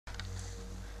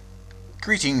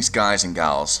Greetings guys and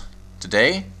gals.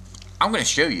 Today I'm going to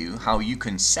show you how you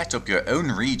can set up your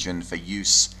own region for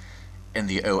use in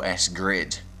the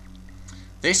OSGrid.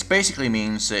 This basically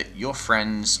means that your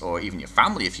friends, or even your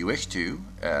family if you wish to,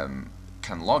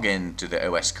 can log in to the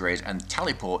OSGrid and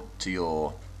teleport to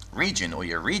your region or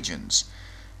your regions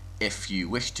if you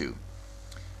wish to.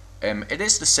 It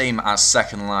is the same as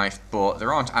Second Life, but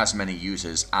there aren't as many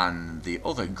users, and the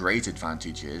other great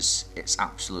advantage is it's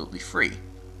absolutely free.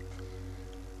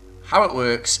 How it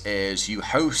works is you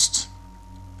host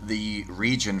the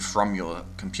region from your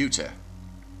computer,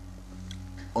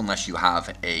 unless you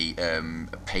have a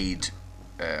paid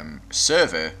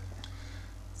server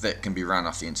that can be ran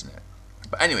off the internet.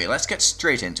 But anyway, let's get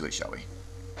straight into it, shall we?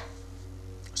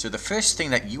 So the first thing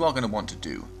that you are going to want to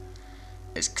do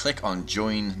is click on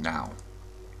Join Now.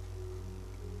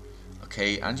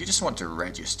 Okay, and you just want to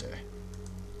register,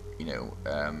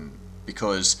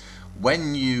 because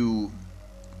when you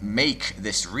make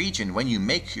this region, when you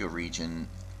make your region,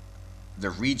 the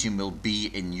region will be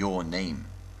in your name.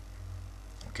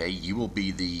 Okay, you will be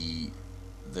the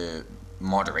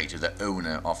moderator, the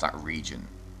owner of that region.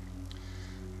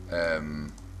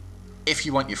 If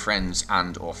you want your friends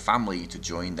and or family to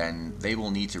join, then they will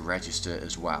need to register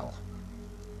as well.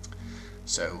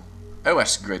 So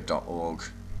osgrid.org,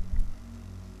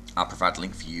 I'll provide a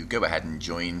link for you, go ahead and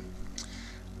join.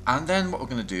 And then what we're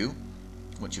going to do,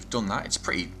 once you've done that, it's a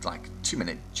pretty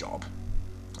 2-minute job.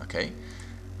 Okay,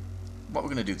 what we're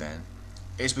going to do then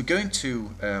is we're going to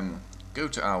go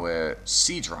to our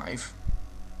C drive,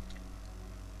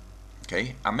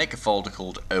 okay, and make a folder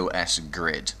called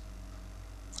OSGrid.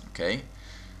 Okay,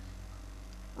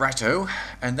 righto,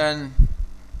 and then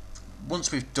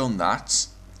once we've done that,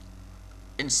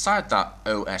 inside that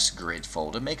OSGrid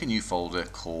folder, make a new folder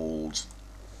called,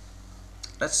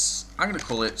 I'm going to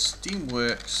call it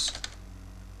Steamworks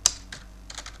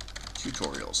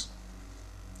Tutorials.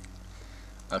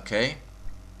 Okay,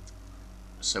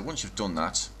 so once you've done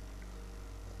that,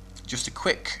 just a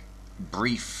quick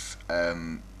brief,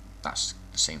 that's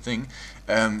the same thing,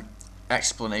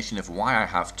 explanation of why I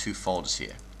have two folders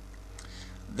here.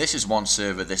 This is one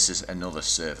server, this is another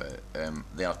server.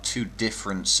 They are two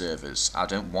different servers. I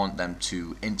don't want them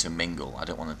to intermingle. I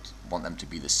don't want them to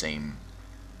be the same,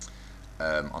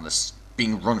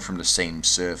 being run from the same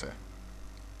server.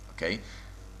 Okay.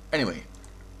 Anyway,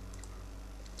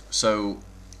 so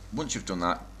once you've done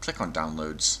that, click on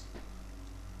Downloads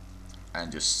and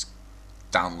just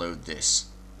download this.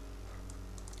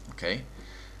 Okay,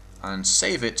 and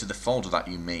save it to the folder that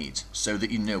you made so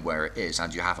that you know where it is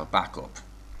and you have a backup.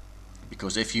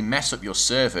 Because if you mess up your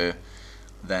server,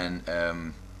 then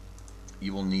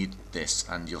you will need this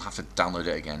and you'll have to download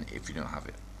it again if you don't have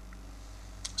it.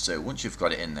 So once you've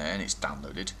got it in there and it's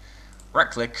downloaded,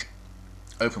 right click,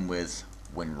 open with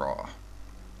WinRAR.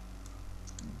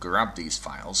 Grab these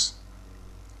files,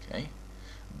 okay,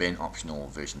 bin optional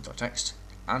version.txt,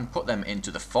 and put them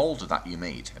into the folder that you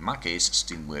made, in my case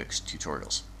Steamworks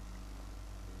Tutorials.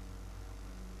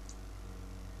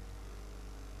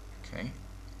 Okay,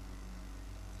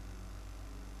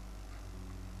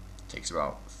 takes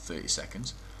about 30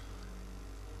 seconds.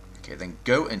 Okay, then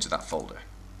go into that folder,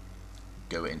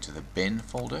 go into the bin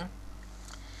folder,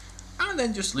 and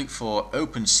then just look for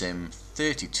OpenSim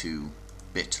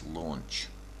 32-bit launch.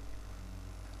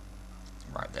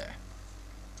 Right there.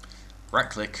 Right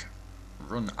click,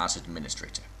 run as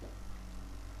administrator.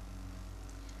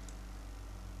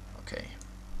 Okay.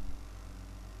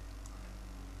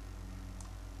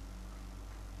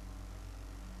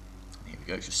 Here we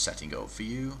go, just setting it up for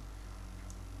you.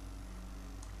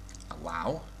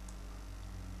 Allow.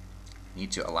 You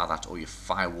need to allow that or your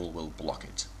firewall will block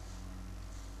it.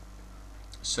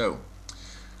 So,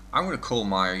 I'm going to call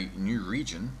my new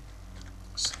region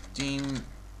Steamworks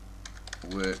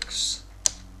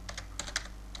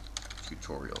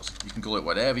Tutorials. You can call it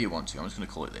whatever you want to. I'm just going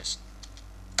to call it this.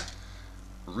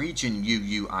 Region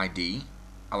UUID.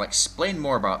 I'll explain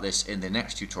more about this in the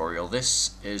next tutorial.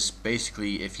 This is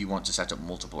basically if you want to set up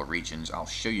multiple regions. I'll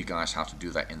show you guys how to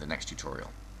do that in the next tutorial.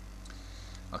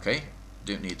 Okay,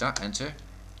 don't need that. Enter.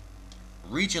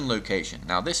 Region location.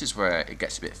 Now this is where it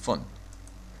gets a bit fun.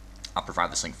 I'll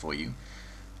provide this link for you.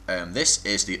 This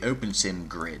is the OpenSim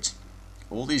grid.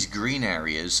 All these green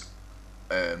areas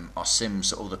are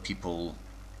sims that other people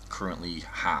currently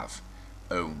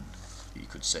own, you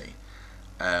could say.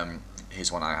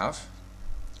 Here's one I have.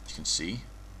 You can see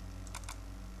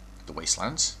the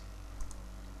wastelands.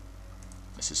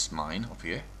 This is mine up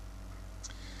here.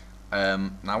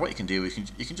 Now what you can do is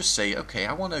you can just say, okay,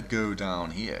 I want to go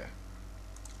down here.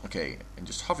 Okay, and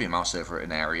just hover your mouse over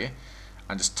an area,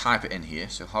 and just type it in here.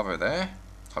 So hover there,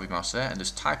 hover your mouse there, and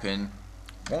just type in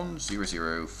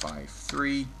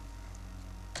 10053,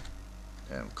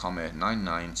 comma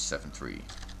 9973.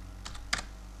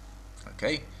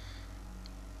 Okay,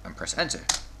 and press enter.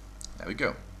 There we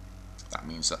go. That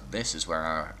means that this is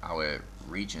where our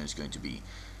region is going to be.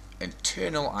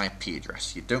 Internal IP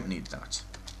address, you don't need that.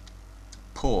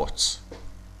 Port,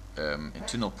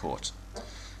 internal port.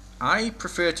 I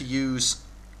prefer to use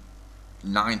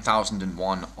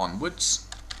 9001 onwards,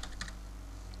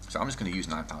 so I'm just going to use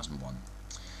 9001.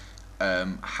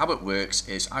 How it works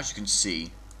is, as you can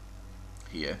see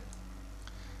here,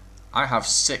 I have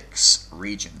 6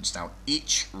 regions. Now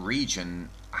each region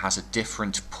has a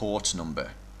different port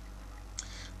number,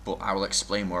 but I will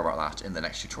explain more about that in the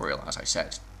next tutorial, as I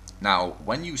said. Now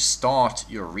when you start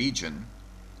your region,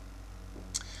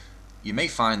 you may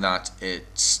find that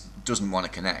it doesn't want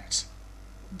to connect.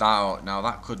 Now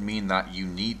that could mean that you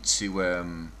need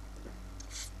to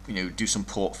do some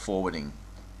port forwarding,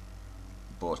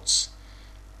 but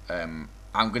I'm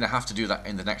going to have to do that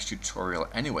in the next tutorial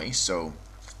anyway. So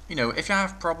if you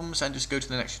have problems, then just go to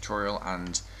the next tutorial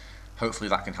and hopefully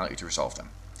that can help you to resolve them.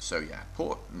 So yeah,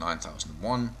 port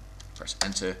 9001, press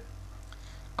enter.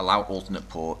 Allow alternate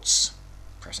ports,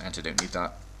 press enter, don't need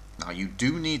that. Now you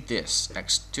do need this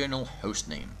external host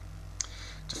name.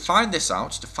 To find this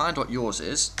out, to find what yours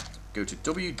is, go to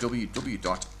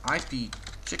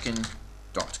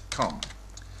www.ipchicken.com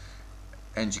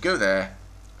and you go there,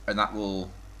 and that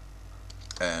will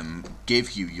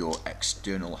give you your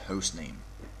external host name.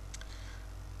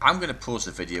 I'm going to pause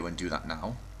the video and do that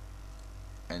now,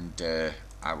 and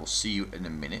I will see you in a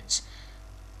minute.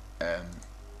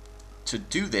 To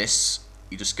do this,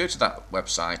 you just go to that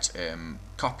website,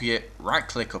 copy it, right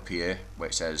click up here where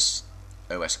it says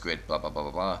OSGrid blah blah blah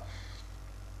blah blah,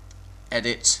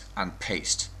 edit and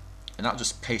paste, and I'll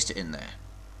just paste it in there.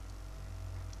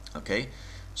 Okay,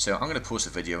 so I'm going to pause the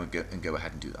video and go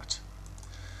ahead and do that.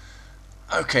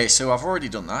 Okay, so I've already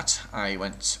done that. I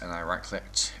went and I right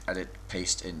clicked, edit,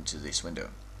 paste into this window.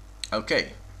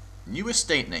 Okay, new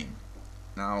estate name.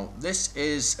 Now this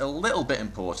is a little bit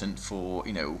important for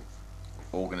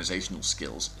organizational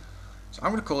skills. So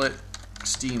I'm going to call it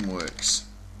Steamworks.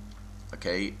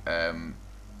 Okay,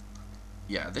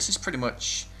 yeah, this is pretty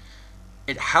much,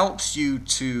 it helps you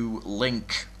to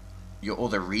link your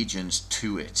other regions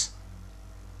to it,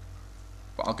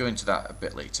 but I'll go into that a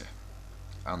bit later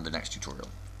on the next tutorial.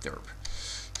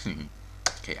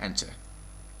 Okay, enter.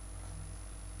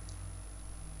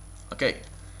 Okay,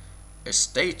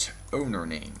 estate owner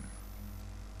name.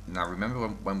 Now remember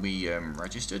when we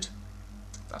registered?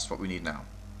 That's what we need now.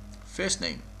 First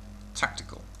name,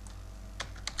 tactical.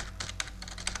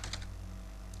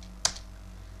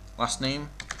 Last name,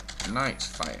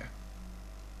 Nightfire.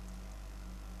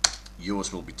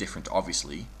 Yours will be different,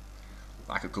 obviously.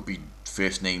 Like it could be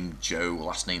first name Joe,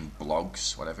 last name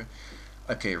Blogs, whatever.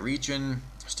 Okay, region,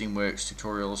 Steamworks,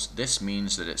 tutorials. This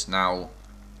means that it's now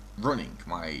running.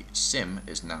 My sim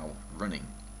is now running.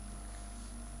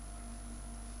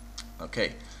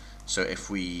 Okay, so if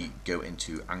we go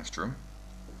into Angstrom,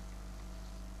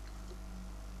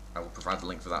 I will provide the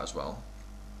link for that as well.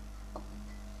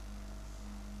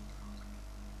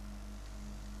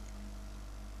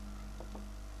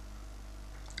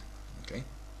 Okay,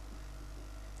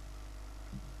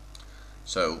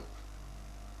 so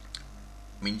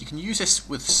I mean, you can use this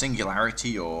with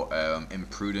Singularity or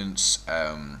Imprudence.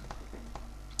 I'm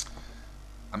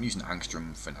using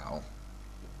Angstrom for now.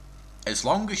 As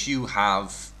long as you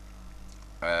have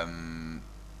a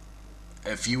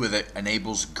viewer that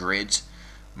enables Grid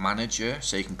Manager,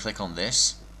 so you can click on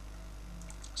this.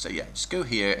 So yeah, just go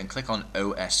here and click on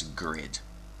OSGrid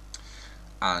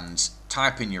and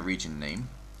type in your region name.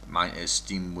 Mine is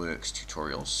Steamworks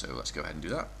Tutorials, so let's go ahead and do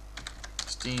that.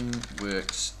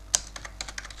 Steamworks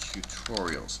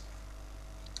Tutorials.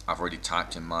 I've already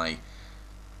typed in my,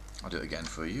 I'll do it again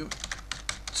for you,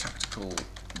 Tactical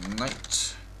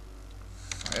Night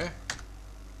Fire.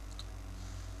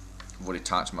 I've already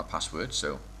typed in my password,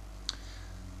 so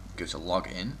go to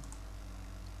login,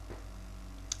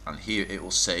 and here it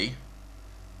will say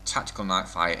Tactical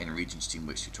Nightfire in Region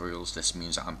Steamworks Tutorials. This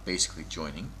means that I'm basically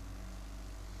joining,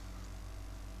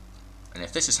 and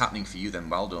if this is happening for you, then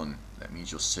well done. That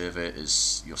means your server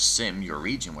is, your sim, your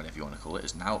region, whatever you want to call it,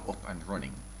 is now up and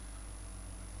running.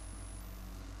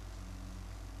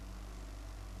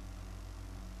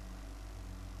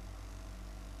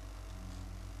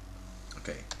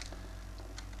 Okay,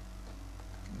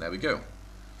 there we go.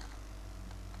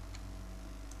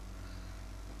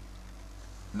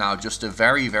 Now just a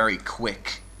very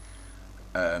quick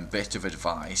bit of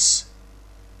advice.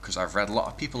 because I've read a lot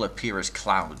of people appear as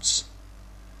clouds.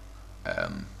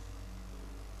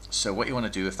 So what you want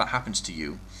to do if that happens to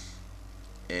you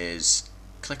is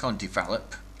click on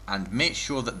develop and make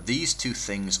sure that these two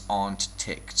things aren't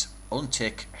ticked.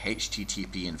 Untick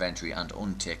HTTP inventory and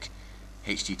untick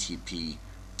HTTP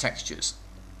textures.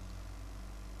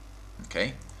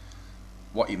 Okay.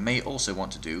 What you may also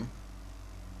want to do,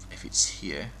 if it's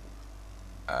here,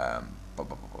 I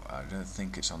don't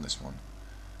think it's on this one.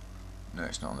 No,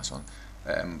 it's not on this one.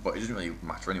 But it doesn't really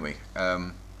matter anyway.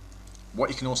 What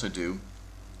you can also do,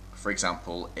 for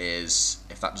example, is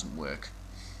if that doesn't work,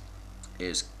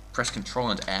 is press Control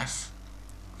and F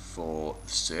for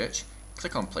the search.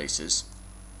 Click on places,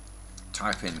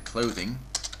 type in clothing,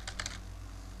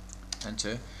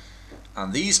 enter,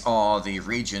 and these are the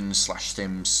regions /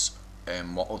 themes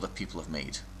what other people have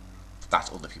made.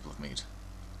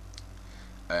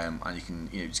 And you can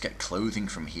just get clothing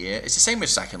from here. It's the same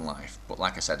as Second Life, but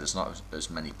like I said, there's not as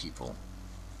many people.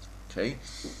 Okay,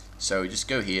 so just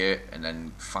go here and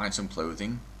then find some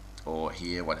clothing, or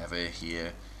here, whatever,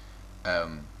 here.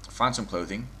 Find some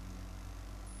clothing.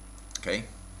 Okay,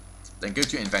 then go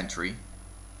to inventory,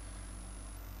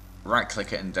 right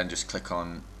click it, and then just click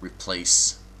on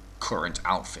replace current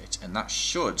outfit, and that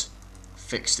should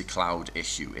fix the cloud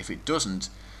issue. If it doesn't,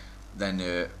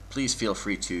 then please feel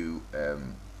free to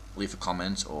leave a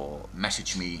comment or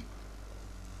message me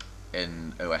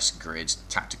in OSGrid.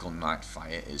 Tactical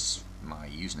Nightfire is my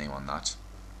username on that,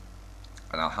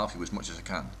 and I'll help you as much as I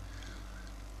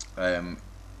can.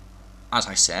 As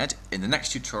I said, in the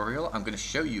next tutorial I'm going to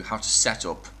show you how to set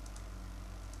up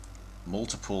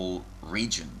multiple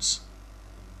regions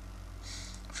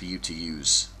for you to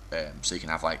use, so you can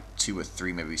have like 2 or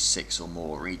 3, maybe 6 or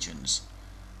more regions.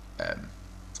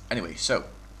 Anyway, so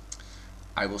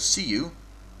I will see you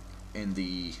in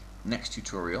the next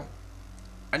tutorial.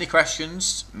 Any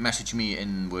questions, message me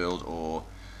in World or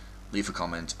leave a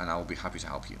comment and I will be happy to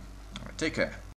help you. Alright, take care.